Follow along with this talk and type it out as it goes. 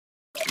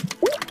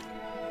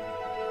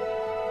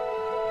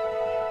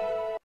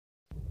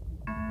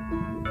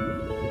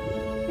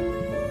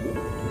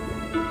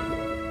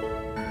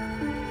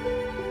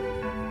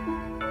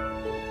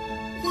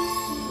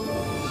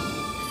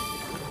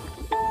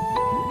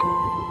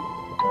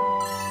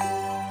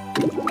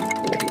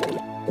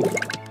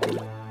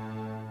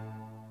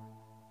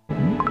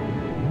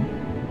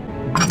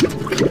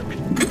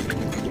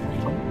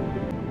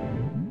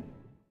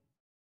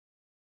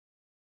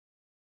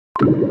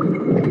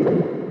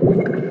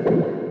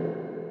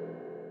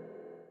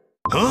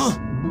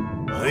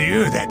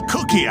here, that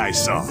cookie I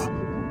saw.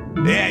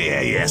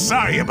 Yeah,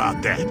 sorry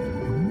about that.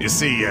 You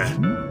see,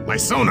 my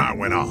sonar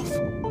went off.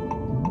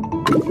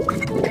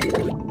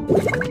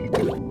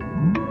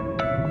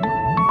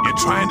 You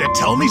trying to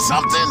tell me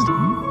something?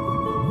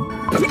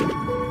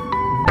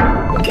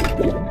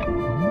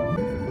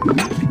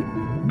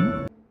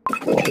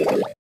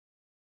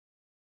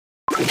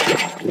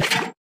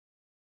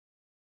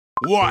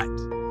 What?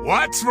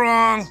 What's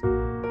wrong?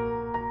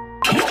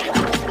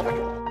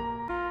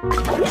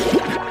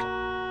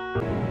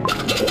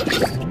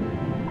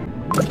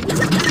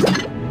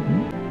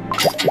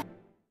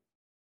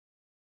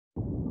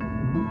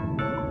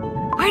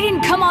 I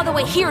didn't come all the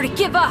way here to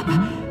give up.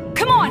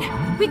 Come on,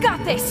 we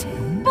got this.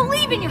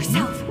 Believe in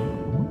yourself.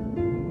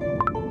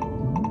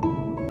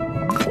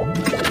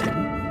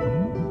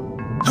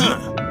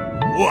 Huh.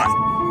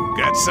 What?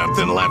 Got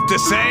something left to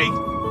say?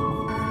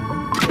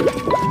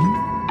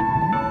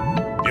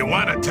 You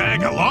want to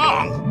tag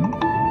along?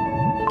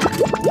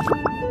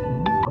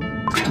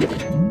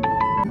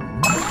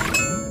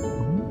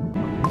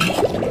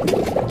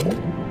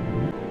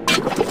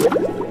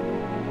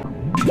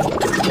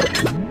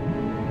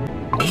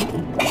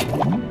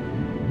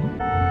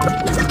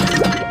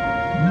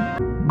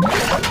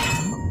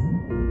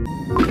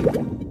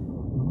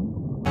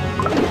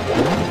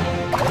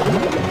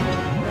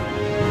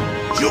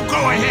 You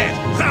go ahead.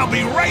 I'll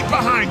be right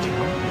behind you.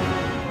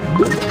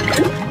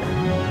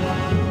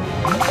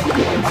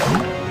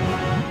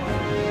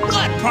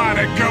 What part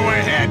of go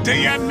ahead do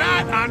you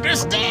not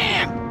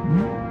understand?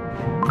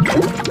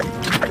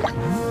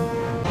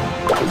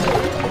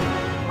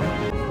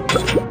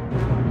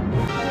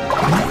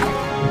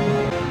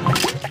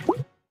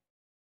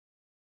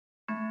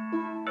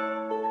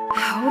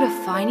 How to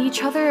find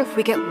each other if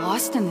we get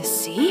lost in the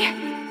sea?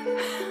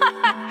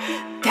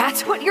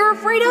 That's what you're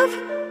afraid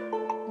of?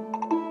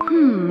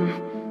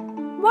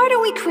 Why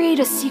don't we create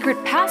a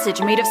secret passage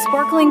made of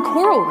sparkling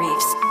coral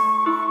reefs?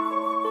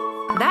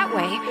 That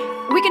way,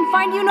 we can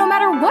find you no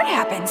matter what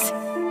happens.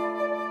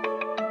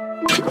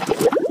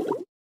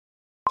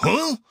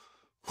 Huh?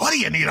 What do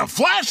you need a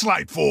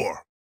flashlight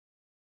for?